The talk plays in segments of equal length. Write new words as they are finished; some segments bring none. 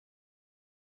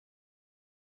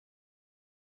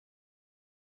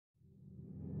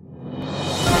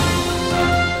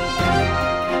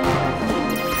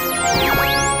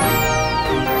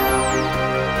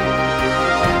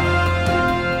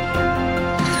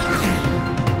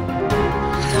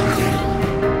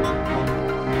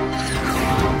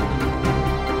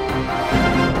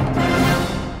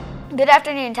Good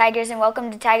afternoon, Tigers, and welcome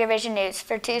to Tiger Vision News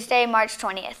for Tuesday, March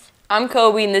 20th. I'm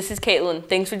Kobe, and this is Caitlin.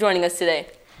 Thanks for joining us today.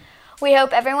 We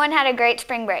hope everyone had a great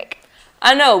spring break.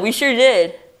 I know, we sure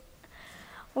did.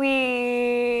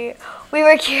 We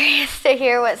were curious to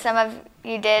hear what some of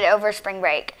you did over spring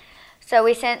break, so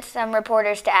we sent some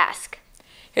reporters to ask.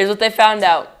 Here's what they found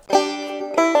out.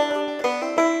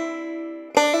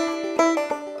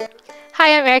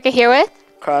 Hi, I'm Erica here with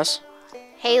Cross.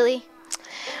 Haley.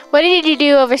 What did you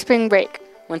do over spring break?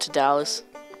 Went to Dallas.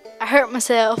 I hurt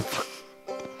myself.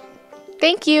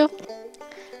 Thank you.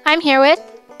 I'm here with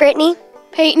Brittany.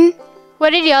 Peyton. What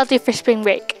did y'all do for spring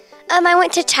break? I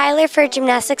went to Tyler for a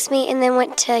gymnastics meet and then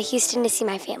went to Houston to see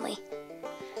my family.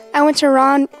 I went to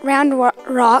Round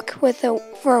Rock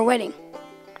for a wedding.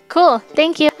 Cool,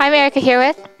 thank you. I'm Erica here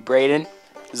with Braden.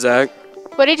 Zach.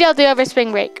 What did y'all do over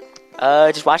spring break?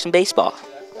 Just watching baseball.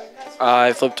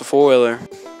 I flipped a four-wheeler.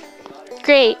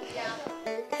 Great.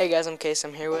 Hey guys, I'm Case.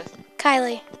 I'm here with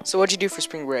Kylie. So what'd you do for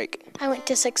spring break? I went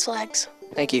to Six Flags.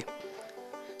 Thank you.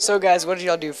 So guys, what did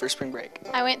y'all do for spring break?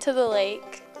 I went to the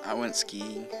lake. I went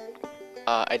skiing.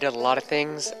 I did a lot of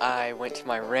things. I went to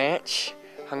my ranch,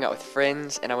 hung out with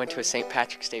friends, and I went to a St.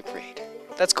 Patrick's Day parade.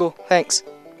 That's cool. Thanks.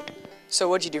 So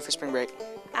what'd you do for spring break?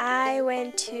 I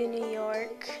went to New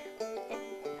York, and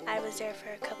I was there for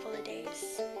a couple of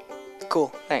days.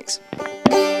 Cool. Thanks.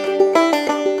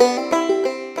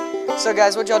 So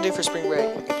guys, what'd y'all do for spring break?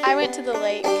 I went to the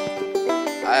lake.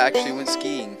 I actually went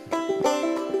skiing.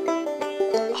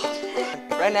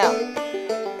 Right now.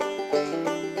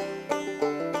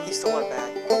 He stole our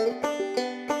bag.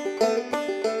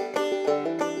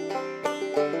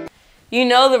 You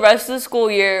know the rest of the school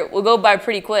year will go by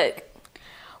pretty quick.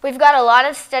 We've got a lot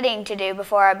of studying to do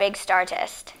before our big STAR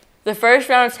test. The first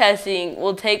round of testing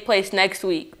will take place next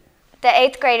week. The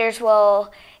 8th graders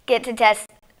will get to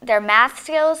test their math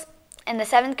skills, and the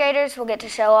 7th graders will get to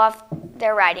show off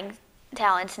their writing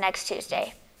talents next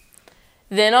Tuesday.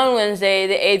 Then on Wednesday,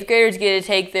 the 8th graders get to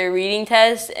take their reading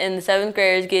test, and the 7th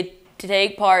graders get to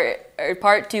take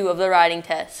part 2 of the writing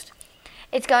test.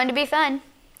 It's going to be fun.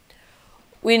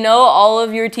 We know all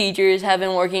of your teachers have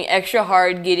been working extra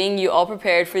hard getting you all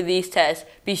prepared for these tests.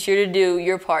 Be sure to do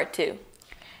your part too.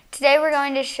 Today we're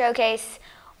going to showcase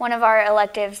one of our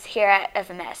electives here at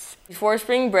FMS. Before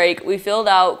spring break, we filled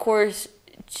out course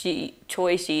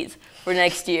choice sheets for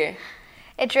next year.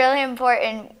 It's really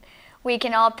important we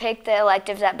can all pick the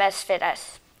electives that best fit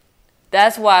us.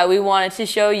 That's why we wanted to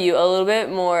show you a little bit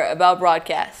more about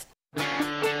broadcast.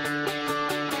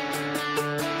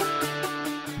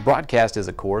 Broadcast is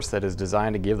a course that is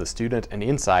designed to give the student an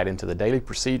insight into the daily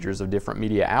procedures of different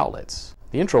media outlets.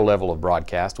 The intro level of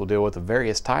broadcast will deal with the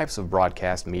various types of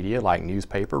broadcast media like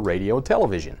newspaper, radio, and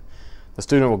television. The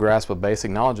student will grasp a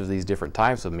basic knowledge of these different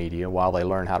types of media while they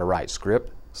learn how to write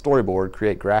script, storyboard,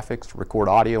 create graphics, record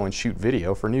audio, and shoot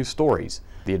video for news stories.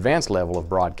 The advanced level of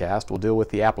broadcast will deal with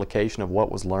the application of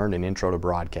what was learned in Intro to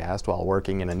Broadcast while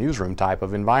working in a newsroom type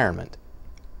of environment.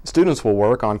 Students will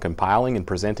work on compiling and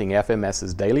presenting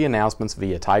FMS's daily announcements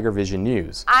via Tiger Vision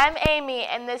News. I'm Amy,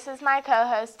 and this is my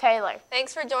co-host, Taylor.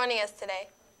 Thanks for joining us today.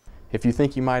 If you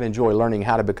think you might enjoy learning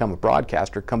how to become a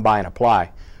broadcaster, come by and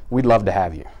apply. We'd love to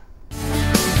have you.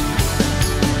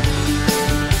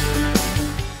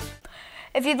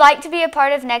 If you'd like to be a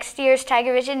part of next year's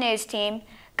Tiger Vision News team,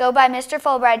 go by Mr.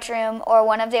 Fulbright's room or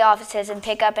one of the offices and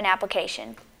pick up an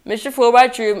application. Mr.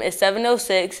 Fulbright's room is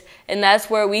 706, and that's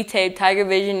where we tape Tiger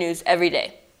Vision News every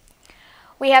day.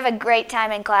 We have a great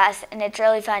time in class, and it's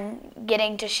really fun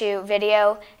getting to shoot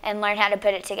video and learn how to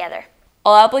put it together.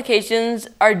 All applications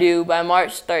are due by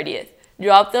March 30th.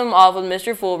 Drop them off with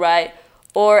Mr. Fulbright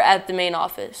or at the main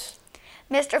office.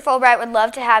 Mr. Fulbright would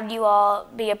love to have you all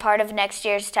be a part of next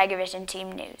year's Tiger Vision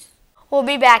Team News. We'll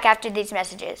be back after these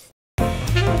messages.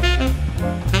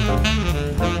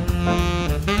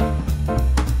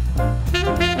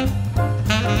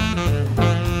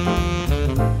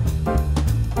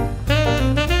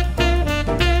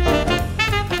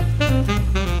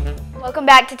 Welcome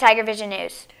back to Tiger Vision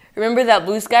News. Remember that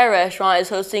Blue Sky Restaurant is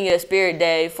hosting a Spirit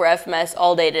Day for FMS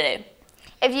all day today.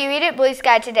 If you eat at Blue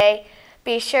Sky today,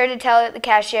 be sure to tell the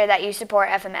cashier that you support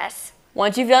FMS.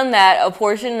 Once you've done that, a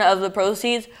portion of the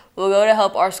proceeds will go to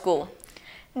help our school.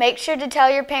 Make sure to tell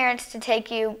your parents to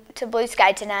take you to Blue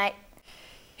Sky tonight.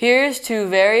 Here's 2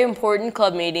 very important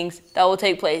club meetings that will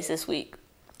take place this week.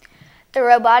 The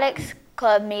Robotics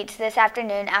Club meets this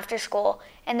afternoon after school,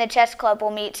 and the Chess Club will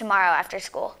meet tomorrow after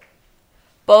school.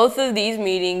 Both of these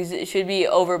meetings should be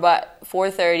over by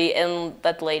 4:30 and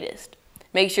at the latest.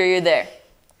 Make sure you're there.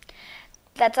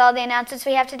 That's all the announcements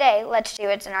we have today. Let's see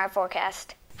what's in our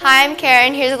forecast. Hi, I'm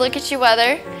Karen. Here's a look at your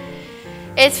weather.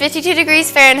 It's 52 degrees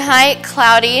Fahrenheit,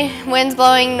 cloudy, winds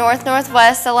blowing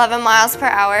north-northwest 11 miles per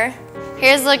hour.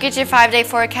 Here's a look at your 5-day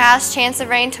forecast, chance of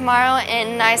rain tomorrow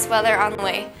and nice weather on the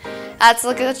way. That's a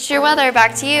look at your weather,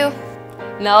 back to you.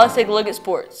 Now let's take a look at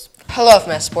sports. Hello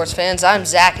FMS sports fans, I'm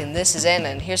Zach and this is Anna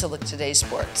and here's a look at today's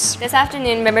sports. This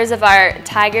afternoon, members of our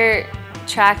Tiger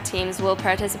track teams will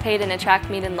participate in a track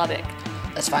meet in Lubbock.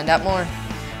 Let's find out more.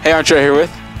 Hey, I'm Trey here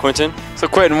with Quentin. So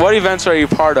Quentin, what events are you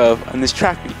part of on this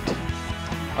track meet?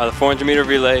 The 400 meter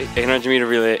relay, 800 meter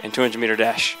relay, and 200 meter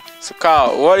dash. So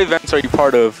Kyle, what events are you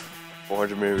part of?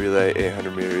 400 meter relay,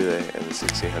 800 meter relay, and the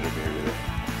 1600 meter relay.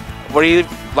 What do you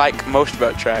like most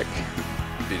about track?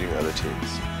 Beating other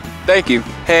teams. Thank you.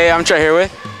 Hey, I'm Trey here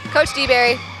with Coach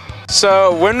DeBerry.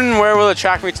 So when and where will the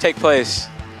track meets take place?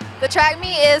 The track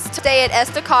meet is today at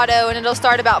Estacado and it'll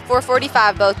start about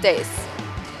 4:45 both days.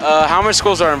 How many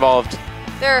schools are involved?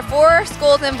 There are 4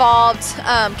 schools involved,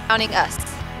 counting us.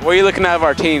 What are you looking at of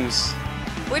our teams?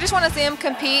 We just want to see them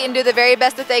compete and do the very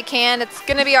best that they can. It's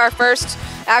going to be our first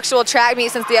actual track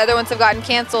meet since the other ones have gotten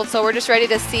canceled, so we're just ready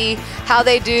to see how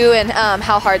they do and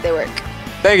how hard they work.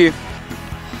 Thank you.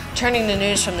 Turning to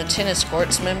news from the tennis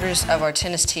courts, members of our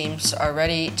tennis teams are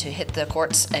ready to hit the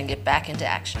courts and get back into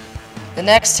action. The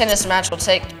next tennis match will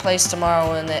take place tomorrow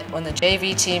when the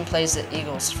JV team plays the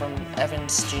Eagles from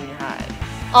Evans Junior High.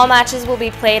 All matches will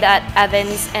be played at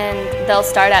Evans and they'll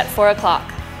start at 4 o'clock.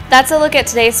 That's a look at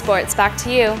today's sports. Back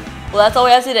to you. Well, that's all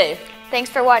we have today. Thanks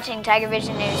for watching Tiger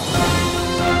Vision News.